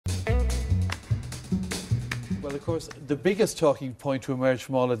Well, of course, the biggest talking point to emerge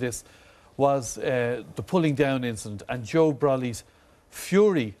from all of this was the pulling down incident and Joe Brolly's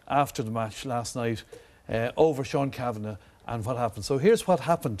fury after the match last night over Sean Cavanagh and what happened. So here's what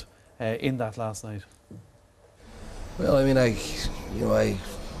happened in that last night. Well, I mean, I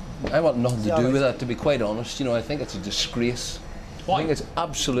want nothing to do with that, to be quite honest. You know, I think it's a disgrace. Why? I think it's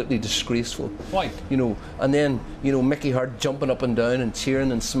absolutely disgraceful. Why? You know, and then, you know, Mickey Hart jumping up and down and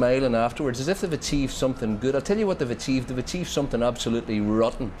cheering and smiling afterwards as if they've achieved something good. I'll tell you what they've achieved. They've achieved something absolutely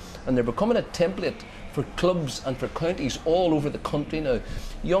rotten. And they're becoming a template for clubs and for counties all over the country now.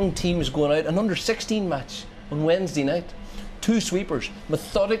 Young teams going out, an under-16 match on Wednesday night. 2 sweepers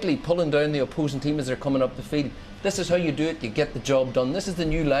methodically pulling down the opposing team as they're coming up the field. This is how you do it, you get the job done. This is the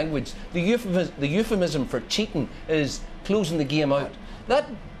new language. The euphemism for cheating is closing the game out.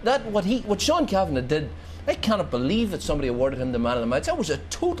 What Sean Cavanagh did, I cannot believe that somebody awarded him the man of the match. That was a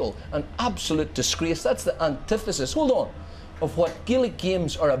total and absolute disgrace. That's the antithesis, hold on, of what Gaelic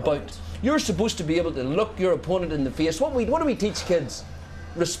games are about. You're supposed to be able to look your opponent in the face. What do we teach kids?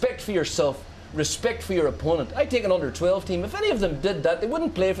 Respect for yourself. Respect for your opponent. I take an under-12 team. If any of them did that, they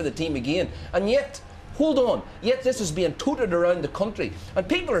wouldn't play for the team again. And yet, hold on, yet this is being touted around the country. And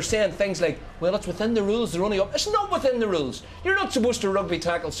people are saying things like, well, it's within the rules, they're only up. It's not within the rules. You're not supposed to rugby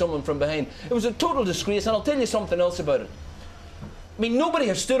tackle someone from behind. It was a total disgrace, and I'll tell you something else about it. I mean, nobody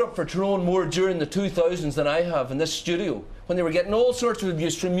has stood up for Tyrone more during the 2000s than I have in this studio, when they were getting all sorts of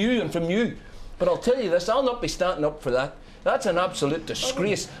abuse from you and from you. But I'll tell you this, I'll not be standing up for that. That's an absolute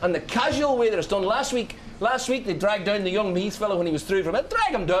disgrace. And the casual way that it's done last week they dragged down the young Meath fellow when he was through from it.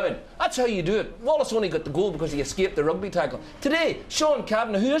 Drag him down. That's how you do it. Wallace only got the goal because he escaped the rugby tackle. Today, Sean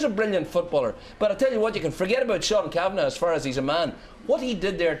Cavanagh, who is a brilliant footballer, but I tell you what, you can forget about Sean Cavanagh as far as he's a man. What he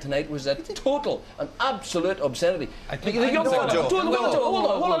did there tonight was a total and absolute obscenity. Hold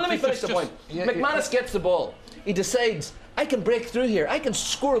on, let me finish the point. McManus gets the ball. He decides, I can break through here, I can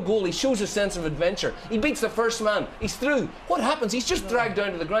score a goal. He shows a sense of adventure. He beats the first man, he's through. What happens? He's just dragged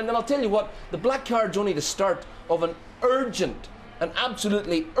down to the ground. And I'll tell you what, the black card's only the start of an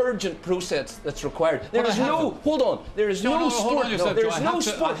absolutely urgent process that's required. There is no, hold on, there is no sport. There is no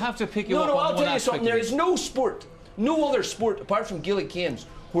sport. I have to pick you up on I'll one tell you something, there aspect is no sport, no other sport apart from Gaelic games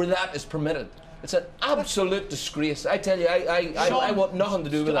where that is permitted. It's an absolute disgrace. I tell you, I want nothing to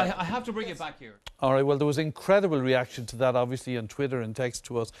do with that. I have to bring it back here. All right, well, there was incredible reaction to that, obviously, on Twitter and text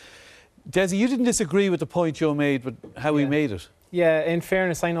to us. Dessie, you didn't disagree with the point Joe made, but how he made it. Yeah, in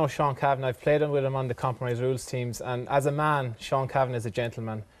fairness, I know Sean Cavanagh. I've played with him on the compromise rules teams, and as a man, Sean Cavanagh is a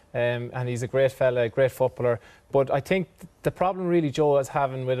gentleman. And he's a great fella, a great footballer. But I think the problem really Joe is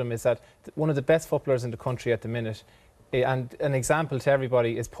having with him is that one of the best footballers in the country at the minute, and an example to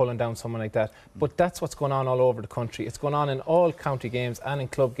everybody, is pulling down someone like that. But that's what's going on all over the country. It's going on in all county games and in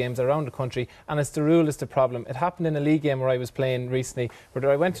club games around the country, and it's the rule is the problem. It happened in a league game where I was playing recently,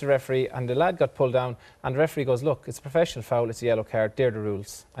 where I went to the referee and the lad got pulled down, and the referee goes, look, it's a professional foul, it's a yellow card, they're the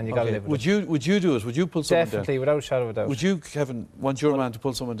rules, and you got to live with it. Would you do it? Would you pull someone down? Definitely, without a shadow of a doubt. Would you, Kevin, want your man to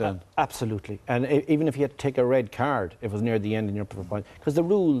pull someone down? Absolutely. And even if you had to take a red card, if it was near the end in your point, because the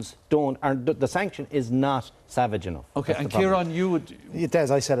rules the sanction is not savage enough. Okay, and Ciaran, you would...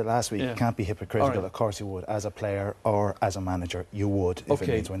 Des, I said it last week, you can't be hypocritical. Right. Of course you would. As a player or as a manager, you would if it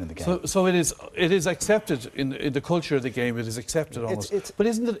means winning the game. So it is accepted in the culture of the game, it is accepted almost. But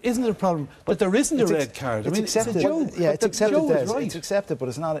isn't it a problem that there isn't a red card? It's accepted. It's a joke. Yeah, it's accepted, Des. Right. It's accepted, but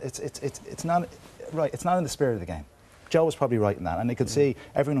it's not right. It's not in the spirit of the game. Joe was probably right in that, and you could see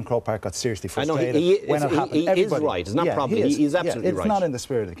everyone in Croke Park got seriously frustrated when it happened. He is right. It's not probably. He's absolutely right. It's not in the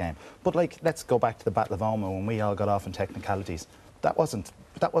spirit of the game. But let's go back to the Battle of Omagh when we all got off in technicalities. That wasn't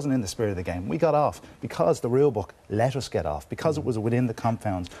in the spirit of the game. We got off because the rule book let us get off, because it was within the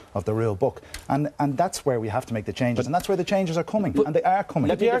confounds of the rule book, and that's where we have to make the changes, and that's where the changes are coming, and they are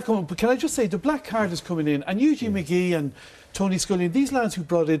coming. They are coming. But can I just say, the black card is coming in, and Eugene McGee and Tony Scullion, these lads who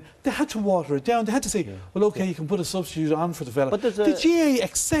brought in, they had to water it down. They had to say, well, OK, you can put a substitute on for the fella. But the GA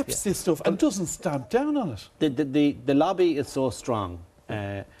accepts this stuff and doesn't stamp down on it. The lobby is so strong.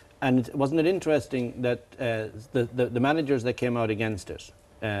 And wasn't it interesting that the managers that came out against it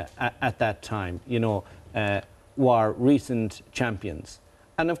at that time, were recent champions?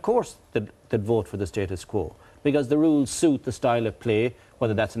 And of course they'd vote for the status quo, because the rules suit the style of play,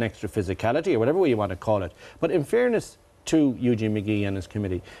 whether that's an extra physicality or whatever way you want to call it. But in fairness to Eugene McGee and his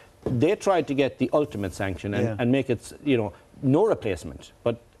committee, they tried to get the ultimate sanction and make it, no replacement.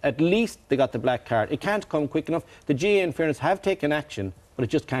 But at least they got the black card. It can't come quick enough. The GA, in fairness, have taken action, but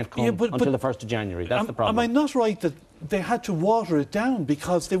it just can't come until the 1st of January. That's the problem. Am I not right that they had to water it down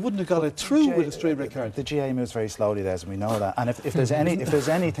because they wouldn't have got it through with a straight red card? The GA moves very slowly, Des, and we know that. And if there's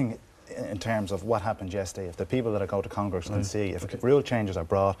anything in terms of what happened yesterday. If the people that go to Congress can see, if real changes are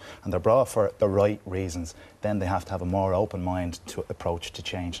brought, and they're brought for the right reasons, then they have to have a more open mind to approach to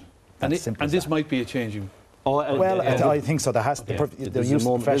change. And this might be a changing. I think so. There has the use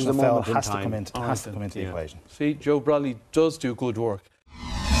of professional foul has to come into the equation. See, Joe Brolly does do good work.